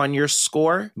had on your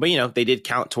score. But, they did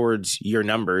count towards your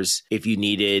numbers if you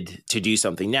needed to do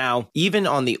something. Now, even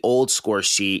on the old score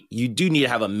sheet, you do need to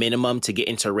have a minimum to get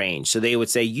into range. So they would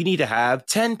say you need to have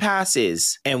 10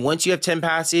 passes. And once you have 10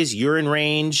 passes, you're in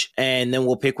range, and then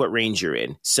we'll pick what range you're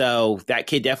in. So that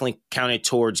kid definitely counted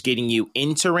towards getting you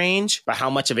into range, but how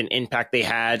much of an impact they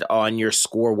had on your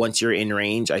score once you're in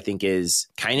range, I think is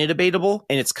kind of debatable.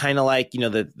 And it's kind of like,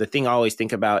 the thing I always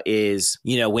think about is,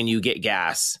 when you get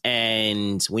gas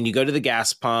and when you go to the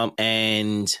gas pump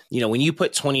and, when you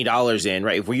put $20 in,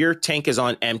 right? If your tank is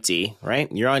on empty,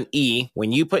 right? You're on E.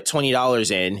 When you put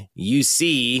 $20 in, you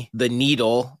see the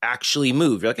needle actually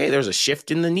move. You're like, hey, there's a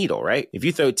shift in the needle, right? If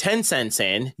you throw 10 cents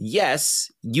in,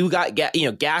 yes, you got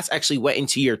gas actually went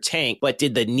into your tank, but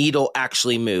did the needle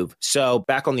actually move? So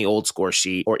back on the old score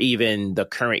sheet, or even the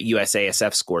current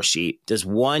USASF score sheet, does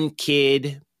one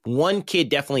kid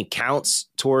definitely counts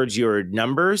towards your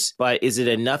numbers, but is it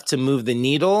enough to move the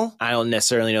needle? I don't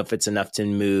necessarily know if it's enough to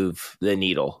move the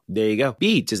needle. There you go.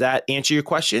 B, does that answer your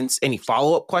questions? Any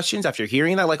follow-up questions after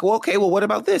hearing that? Like, what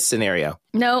about this scenario?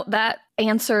 No, that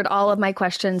answered all of my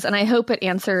questions, and I hope it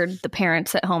answered the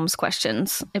parents at home's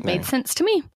questions. It made sense to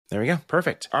me. There we go.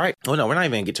 Perfect. All right. Oh, no, we're not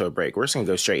even going to get to a break. We're just going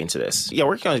to go straight into this. Yeah,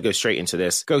 we're going to go straight into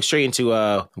this. Go straight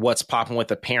into what's popping with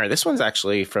the parent. This one's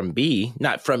actually from B,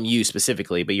 not from you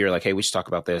specifically, but you're like, hey, we should talk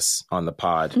about this on the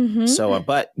pod. Mm-hmm. So,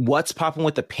 but what's popping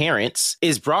with the parents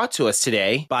is brought to us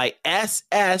today by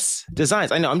SS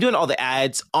Designs. I know I'm doing all the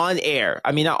ads on air.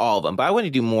 I mean, not all of them, but I want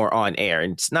to do more on air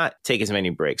and it's not take as many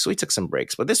breaks. So we took some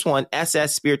breaks, but this one,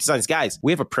 SS Spirit Designs. Guys,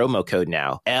 we have a promo code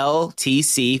now,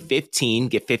 LTC15,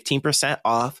 get 15%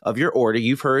 off of your order.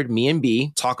 You've heard me and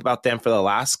B talk about them for the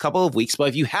last couple of weeks, but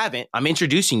if you haven't, I'm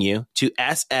introducing you to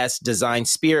SS Design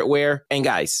Spiritwear. And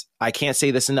guys, I can't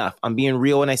say this enough. I'm being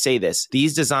real when I say this.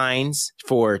 These designs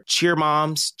for cheer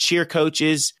moms, cheer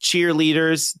coaches,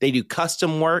 cheerleaders, they do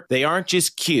custom work. They aren't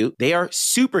just cute. They are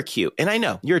super cute. And I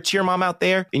know you're a cheer mom out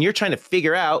there and you're trying to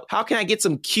figure out, how can I get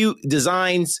some cute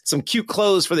designs, some cute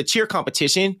clothes for the cheer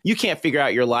competition? You can't figure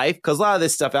out your life because a lot of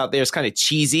this stuff out there is kind of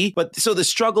cheesy. But so the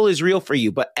struggle is real for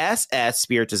you. But SS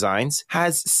Spirit Designs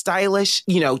has stylish,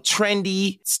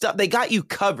 trendy stuff. They got you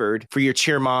covered for your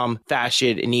cheer mom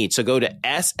fashion needs. So go to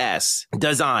SS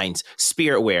Designs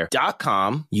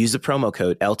Spiritwear.com. Use the promo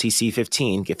code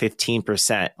LTC15. Get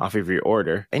 15% off of your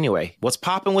order. Anyway, what's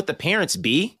popping with the parents,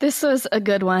 B? This was a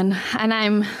good one, and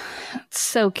I'm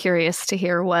so curious to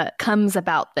hear what comes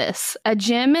about this. A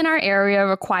gym in our area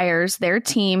requires their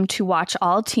team to watch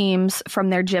all teams from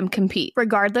their gym compete,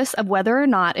 regardless of whether or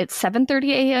not it's 7:30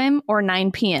 a.m. or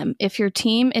 9 p.m. If your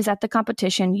team is at the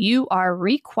competition, you are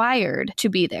required to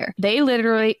be there. They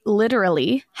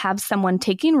literally have someone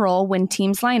taking roll when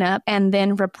teams line up and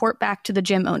then report back to the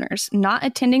gym owners. Not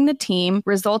attending the team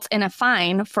results in a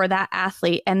fine for that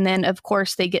athlete, and then of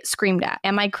course they get screamed at.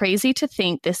 Am I crazy to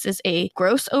think this is a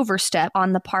gross overstep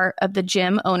on the part of the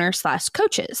gym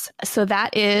owner/coaches? So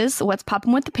that is what's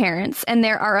popping with the parents. And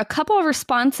there are a couple of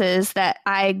responses that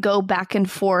I go back and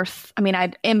forth. I mean,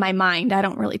 in my mind, I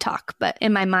don't really talk, but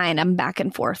in my mind, I'm back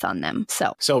and forth on them.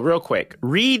 So real quick,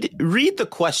 read the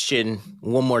question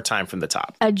one more time from the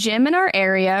top. A gym in our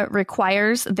area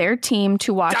requires their team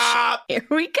to watch. Stop! Here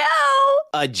we go.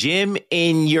 A gym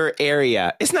in your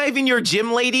area. It's not even your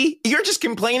gym, lady. You're just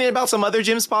complaining about some other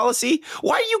gym's policy.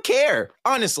 Why do you care?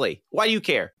 Honestly, why do you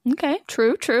care? Okay,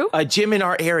 true. A gym in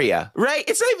our area, right?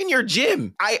 It's not even your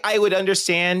gym. I would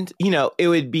understand, it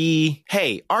would be,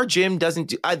 hey, our gym does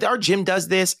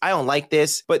this. I don't like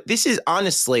this. But this is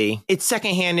honestly, it's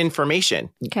secondhand information.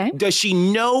 Okay. Does she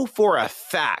know for a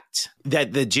fact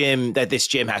that this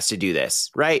gym has to do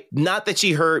this, right? Not that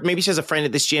she heard, maybe she has a friend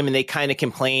at this gym and they kind of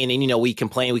complain and, we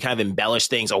complain, we kind of embellish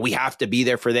things. Oh, we have to be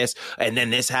there for this. And then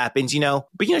this happens,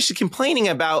 but she's complaining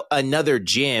about another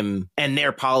gym and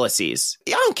their policies.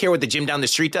 I don't care what the gym down the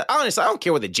street does. Honestly, I don't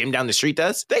care what the gym down the street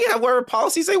does. They can have whatever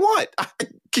policies they want. I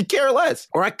could care less,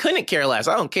 or I couldn't care less.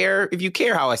 I don't care if you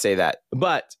care how I say that.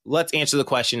 But let's answer the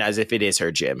question as if it is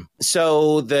her gym.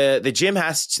 So the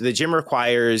gym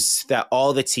requires that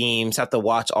all the teams have to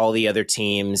watch all the other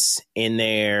teams in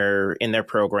their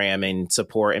program and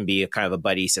support and be a kind of a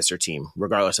buddy sister team,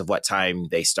 regardless of what time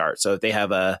they start. So if they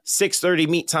have a 6:30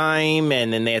 meet time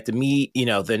and then they have to meet,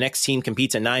 the next team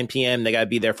competes at 9 p.m., they got to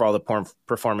be there for all the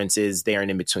performances there and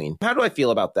in between. How do I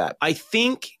feel about that? I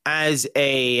think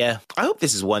I hope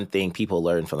this is is one thing people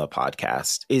learn from the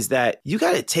podcast, is that you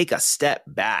got to take a step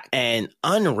back and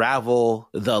unravel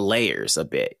the layers a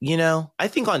bit. You know, I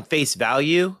think on face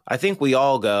value, I think we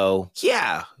all go,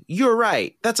 yeah, you're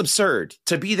right. That's absurd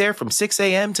to be there from 6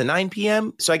 a.m. to 9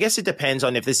 p.m. So I guess it depends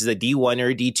on if this is a D1 or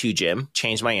a D2 gym.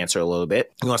 Change my answer a little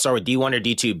bit. You want to start with D1 or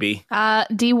D2, B?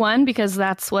 D1, because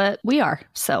that's what we are.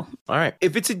 So, all right.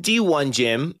 If it's a D1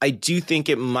 gym, I do think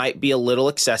it might be a little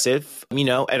excessive. You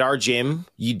know, at our gym,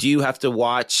 you do have to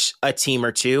watch a team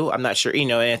or two. I'm not sure, you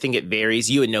know, and I think it varies.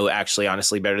 You would know actually,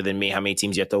 honestly, better than me how many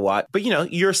teams you have to watch. But, you know,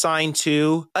 you're assigned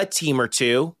to a team or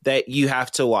two that you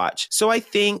have to watch. So I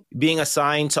think being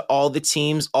assigned to all the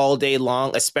teams all day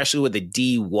long, especially with a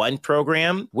D1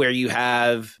 program where you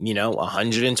have, you know,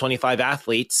 125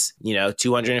 athletes, you know,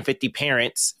 250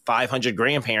 parents, 500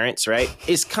 grandparents, right?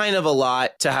 Is kind of a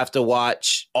lot to have to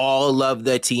watch all of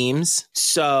the teams.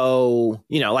 So,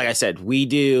 you know, like I said, we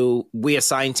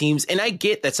assign teams, and I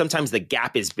get that sometimes the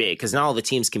gap is big because not all the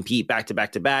teams compete back to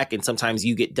back to back. And sometimes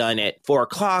you get done at 4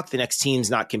 o'clock. The next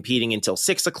team's not competing until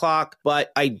 6 o'clock.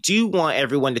 But I do want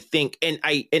everyone to think, and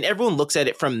everyone looks at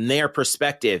it from their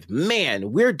perspective.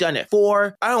 Man, we're done at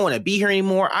 4. I don't want to be here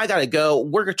anymore. I got to go.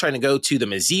 We're trying to go to the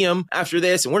museum after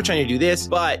this, and we're trying to do this.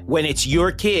 But when it's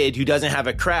your kid who doesn't have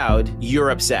a crowd, you're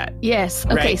upset. Yes.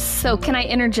 Okay. Right? So can I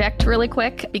interject really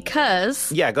quick?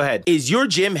 Because... Yeah, go ahead. Is your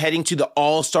gym heading to the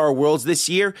All-Star Worlds this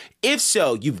year? If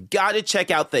so, you've got to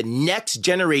check out the Next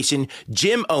Generation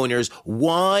Gym Owners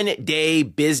One-Day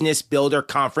Business Builder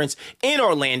Conference in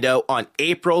Orlando on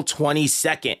April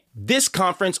 22nd. This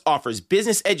conference offers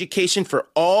business education for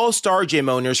all-star gym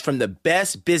owners from the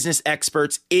best business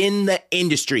experts in the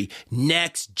industry,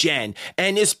 Next Gen,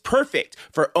 and is perfect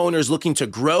for owners looking to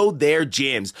grow their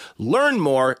gyms. Learn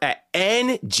more at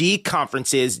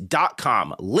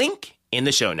ngconferences.com. Link in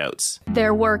the show notes.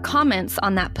 There were comments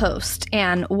on that post,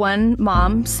 and one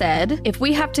mom said, if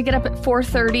we have to get up at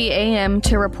 4:30 a.m.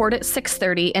 to report at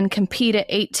 6:30 and compete at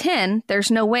 8:10, there's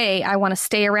no way I want to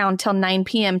stay around till 9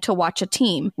 p.m. to watch a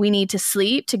team. We need to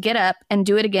sleep to get up and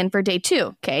do it again for day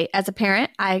 2. Okay, as a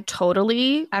parent, I'm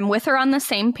with her on the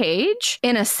same page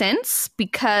in a sense,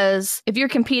 because if you're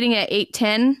competing at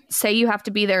 8:10, say you have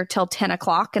to be there till 10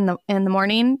 o'clock in the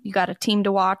morning, you got a team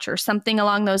to watch or something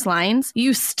along those lines,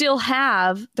 you still have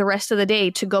the rest of the day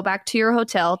to go back to your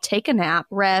hotel, take a nap,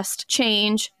 rest,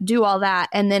 change, do all that,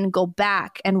 and then go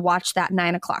back and watch that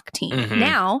 9 o'clock team. Mm-hmm.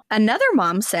 Now, another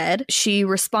mom said, she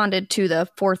responded to the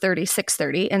 4:30,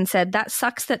 6:30 and said, that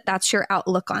sucks that that's your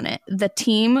outlook on it. The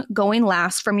team going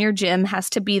last from your gym has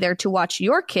to be there to watch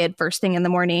your kid first thing in the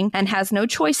morning and has no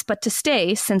choice but to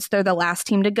stay since they're the last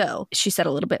team to go. She said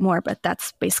a little bit more, but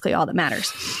that's basically all that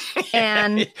matters.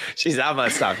 And I'm going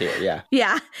to stop here. Yeah.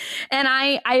 Yeah. And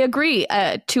I agree.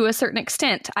 To a certain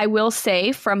extent. I will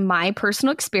say from my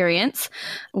personal experience,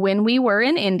 when we were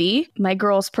in Indy, my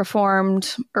girls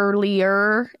performed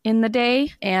earlier in the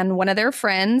day, and one of their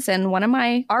friends and one of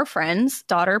our friends'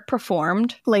 daughter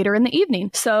performed later in the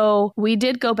evening. So we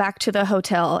did go back to the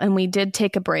hotel and we did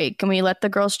take a break and we let the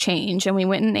girls change and we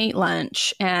went and ate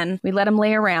lunch and we let them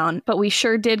lay around. But we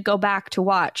sure did go back to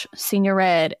watch Senior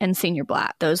Red and Senior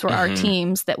Black. Those were our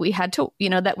teams that we had to,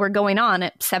 that were going on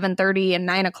at 7:30 and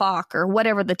 9 o'clock or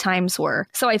whatever the times were.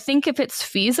 So I think if it's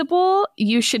feasible,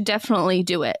 you should definitely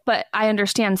do it. But I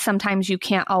understand sometimes you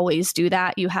can't always do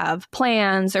that. You have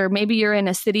plans, or maybe you're in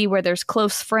a city where there's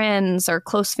close friends or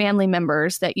close family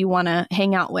members that you want to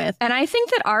hang out with. And I think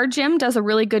that our gym does a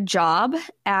really good job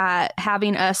at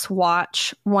having us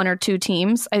watch 1 or 2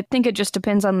 teams. I think it just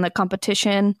depends on the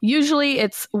competition. Usually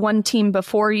it's one team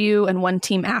before you and one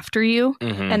team after you.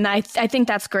 Mm-hmm. And I think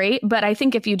that's great. But I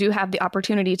think if you do have the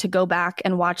opportunity to go back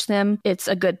and watch them, it's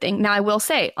a good thing. Now, I will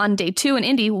say on day 2 in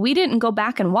Indy, we didn't go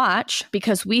back and watch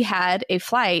because we had a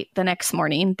flight the next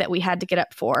morning that we had to get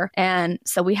up for. And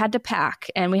so we had to pack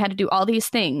and we had to do all these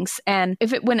things. And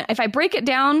if I break it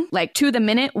down like to the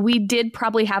minute, we did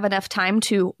probably have enough time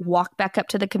to walk back up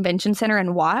to the convention center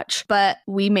and watch, but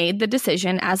we made the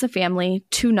decision as a family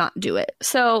to not do it.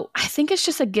 So I think it's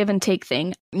just a give and take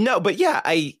thing. No, but yeah,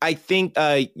 I think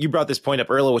you brought this point up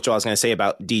earlier, which I was going to say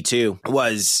about D2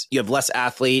 was you have less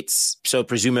athletes, so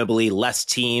presumably less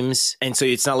teams. And so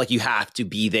it's not like you have to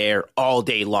be there all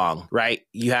day long, right?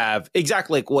 You have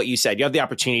exactly like what you said. You have the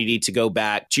opportunity to go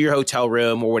back to your hotel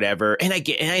room or whatever. And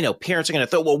I know parents are going to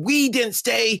throw, well, we didn't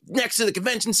stay next to the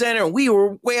convention center and we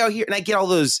were way out here. And I get all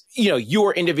those,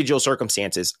 your individual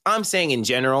circumstances. I'm saying in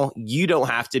general, you don't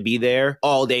have to be there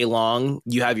all day long.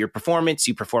 You have your performance,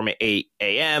 you perform at 8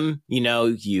 a.m.,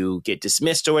 you get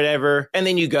dismissed or whatever. And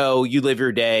then you go, you live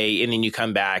your day, and then you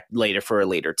come back later for a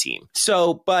later cheerleader team.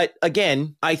 So, but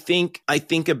again, I think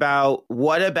about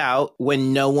what about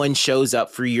when no one shows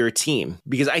up for your team?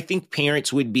 Because I think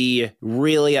parents would be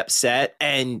really upset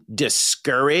and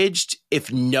discouraged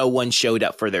if no one showed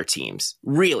up for their teams.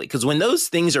 Really, because when those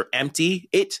things are empty,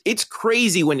 it's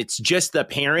crazy when it's just the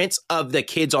parents of the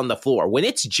kids on the floor. When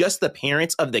it's just the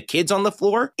parents of the kids on the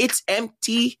floor, it's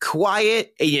empty,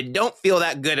 quiet, and you don't feel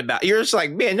that good about it. You're just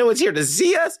like, man, no one's here to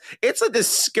see us. It's a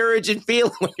discouraging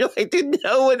feeling when you're like, dude,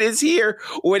 no one is here.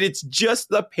 When it's just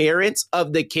the parents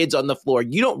of the kids on the floor,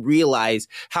 you don't realize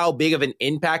how big of an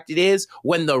impact it is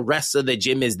when the rest of the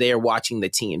gym is there watching the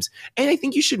teams. And I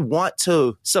think you should want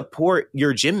to support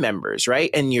your gym members, right?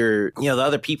 And the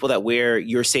other people that wear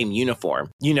your same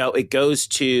uniform. It goes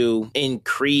to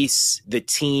increase the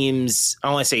team's, I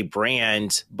don't want to say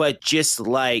brand, but just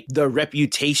like the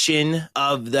reputation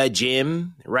of the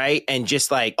gym, right? And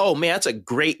just like, oh man, that's a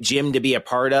great gym to be a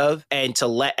part of. And to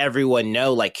let everyone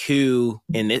know like who,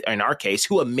 in our case,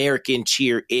 who American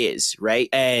Cheer is, right?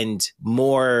 And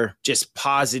more just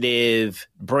positive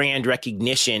brand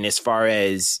recognition as far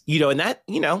as, and that,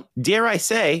 dare I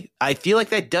say, I feel like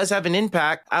that does have an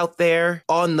impact out there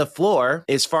on the floor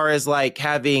as far as like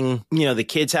having, the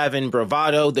kids having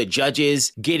bravado, the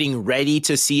judges getting ready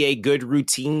to see a good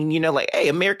routine, like, hey,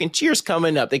 American Cheer's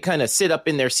coming up. They kind of sit up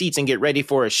in their seats and get ready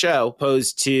for a show,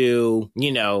 opposed to,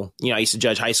 I used to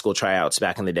judge high school tryouts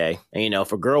back in the day. And,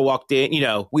 if a girl walked in,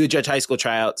 we would judge high school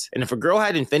tryouts. And if a girl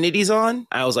had infinities on,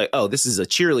 I was like, oh, this is a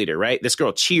cheerleader, right? This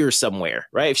girl cheers somewhere,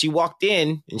 right? If she walked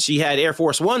in and she had Air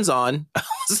Force Ones on, I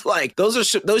was like, those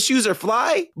shoes are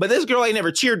fly, but this girl ain't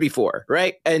never cheered before,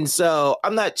 right? And so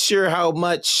I'm not sure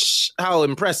how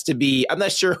impressed to be. I'm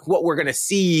not sure what we're gonna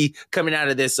see coming out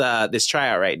of this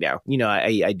tryout right now.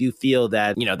 I do feel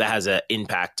that that has an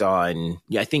impact on.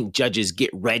 I think judges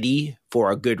get ready for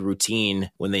a good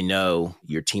routine when they know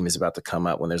your team is about to come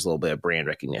up, when there's a little bit of brand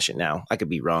recognition. Now, I could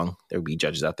be wrong. There would be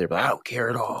judges out there, but I don't care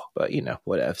at all. But,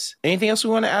 whatevs. Anything else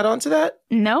we want to add on to that?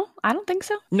 No, I don't think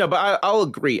so. No, but I'll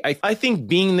agree. I think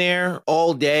being there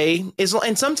all day is,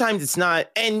 and sometimes it's not,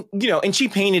 and, and she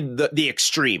painted the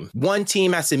extreme. One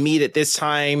team has to meet at this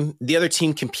time. The other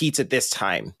team competes at this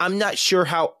time. I'm not sure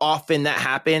how often that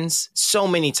happens. So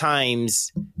many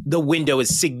times the window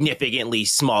is significantly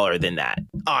smaller than that,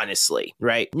 honestly.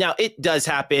 Right now, it does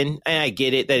happen, and I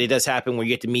get it that it does happen where you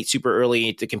get to meet super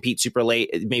early to compete super late,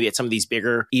 maybe at some of these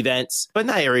bigger events, but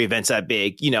not every event's that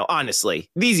big. Honestly,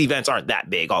 these events aren't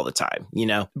that big all the time,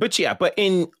 but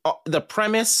in the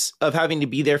premise of having to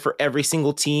be there for every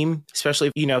single team,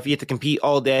 especially if you get to compete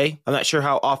all day, I'm not sure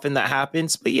how often that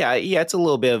happens, but yeah, it's a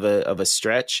little bit of a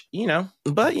stretch,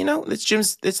 but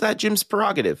it's that gym's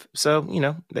prerogative. So,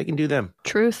 they can do them.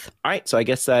 Truth. All right. So I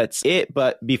guess that's it.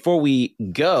 But before we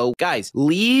go, guys,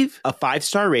 leave a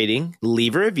 5-star rating,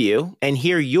 leave a review, and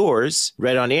hear yours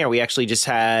read on air. We actually just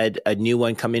had a new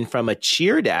one come in from a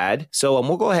cheer dad. So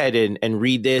we'll go ahead and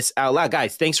read this out loud.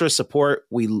 Guys, thanks for the support.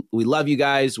 We love you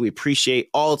guys. We appreciate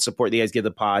all the support that you guys give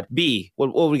the pod. B,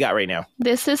 what we got right now?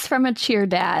 This is from a cheer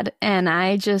dad, and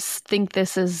I just think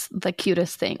this is the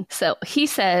cutest thing. So he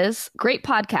says, great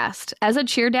podcast. As a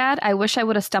cheer dad, I wish I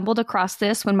would have stumbled across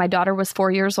this when my daughter was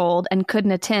 4 years old and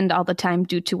couldn't attend all the time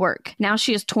due to work. Now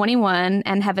she is 21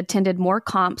 and have attended more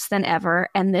comps than ever,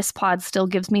 and this pod still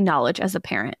gives me knowledge as a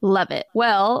parent. Love it.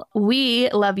 Well, we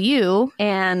love you,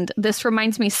 and this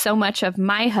reminds me so much of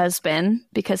my husband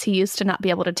because he used to not be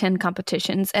able to attend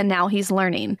competitions, and now he's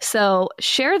learning. So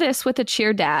share this with a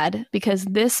cheer dad because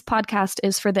this podcast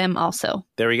is for them also.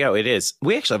 There we go. It is.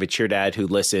 We actually have a cheer dad who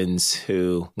listens,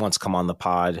 who wants to come on the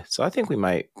pod. So I think we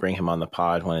might bring him on the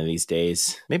pod one of these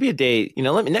days. Maybe a day,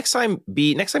 next time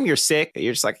you're sick,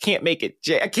 you're just like, I can't make it,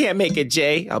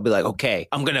 Jay. I'll be like, okay,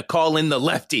 I'm going to call in the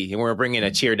lefty and we're bringing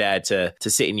a cheer dad to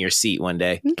sit in your seat one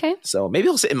day. Okay. So maybe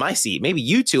he'll sit in my seat. Maybe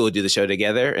you two will do the show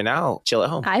together and I'll chill at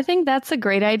home. I think that's a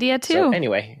great idea too. So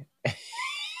anyway.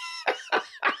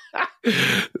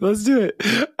 Let's do it.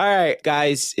 All right,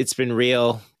 guys, it's been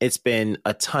real. It's been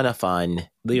a ton of fun.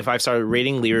 Leave a 5-star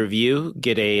rating, leave a review,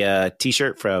 get a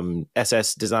t-shirt from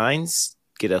SS Designs.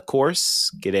 Get a course,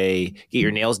 get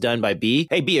your nails done by B.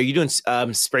 Hey, B, are you doing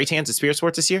spray tans at Spirit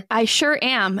Sports this year? I sure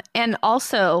am. And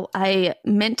also, I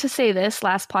meant to say this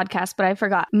last podcast, but I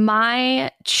forgot. My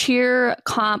cheer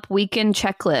comp weekend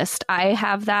checklist, I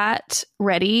have that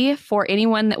ready for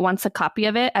anyone that wants a copy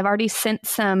of it. I've already sent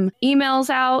some emails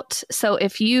out. So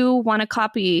if you want a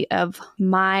copy of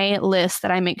my list that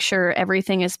I make sure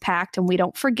everything is packed and we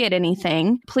don't forget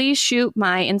anything, please shoot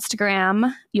my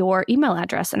Instagram your email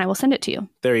address and I will send it to you.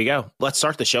 There you go. Let's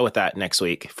start the show with that next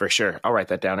week for sure. I'll write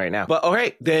that down right now. But all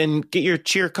right, then get your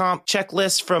cheer comp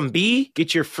checklist from B.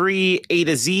 Get your free A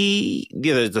to Z.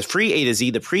 There's the free A to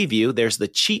Z, the preview. There's the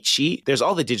cheat sheet. There's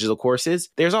all the digital courses.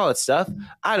 There's all that stuff.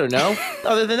 I don't know.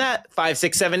 Other than that, 5,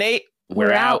 6, 7, 8.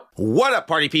 We're out. What up,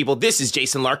 party people? This is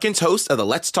Jason Larkins, host of the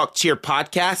Let's Talk Cheer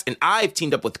podcast, and I've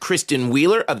teamed up with Kristen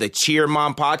Wheeler of the Cheer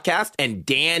Mom podcast and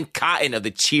Dan Cotton of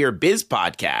the Cheer Biz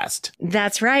podcast.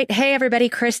 That's right. Hey, everybody,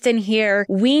 Kristen here.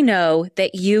 We know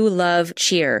that you love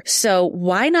cheer, so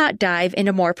why not dive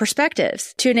into more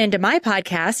perspectives? Tune into my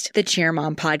podcast, the Cheer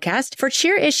Mom podcast, for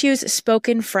cheer issues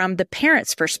spoken from the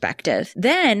parent's perspective.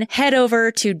 Then head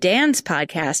over to Dan's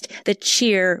podcast, the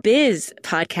Cheer Biz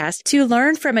podcast, to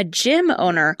learn from a gym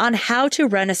owner on how to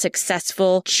run a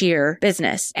successful cheer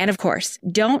business. And of course,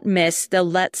 don't miss the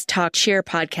Let's Talk Cheer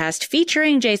podcast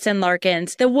featuring Jason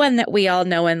Larkins, the one that we all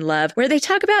know and love, where they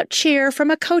talk about cheer from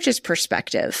a coach's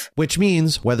perspective. Which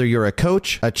means whether you're a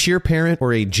coach, a cheer parent,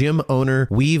 or a gym owner,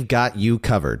 we've got you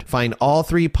covered. Find all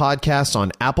 3 podcasts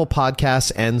on Apple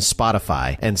Podcasts and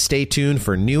Spotify, and stay tuned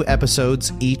for new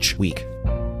episodes each week.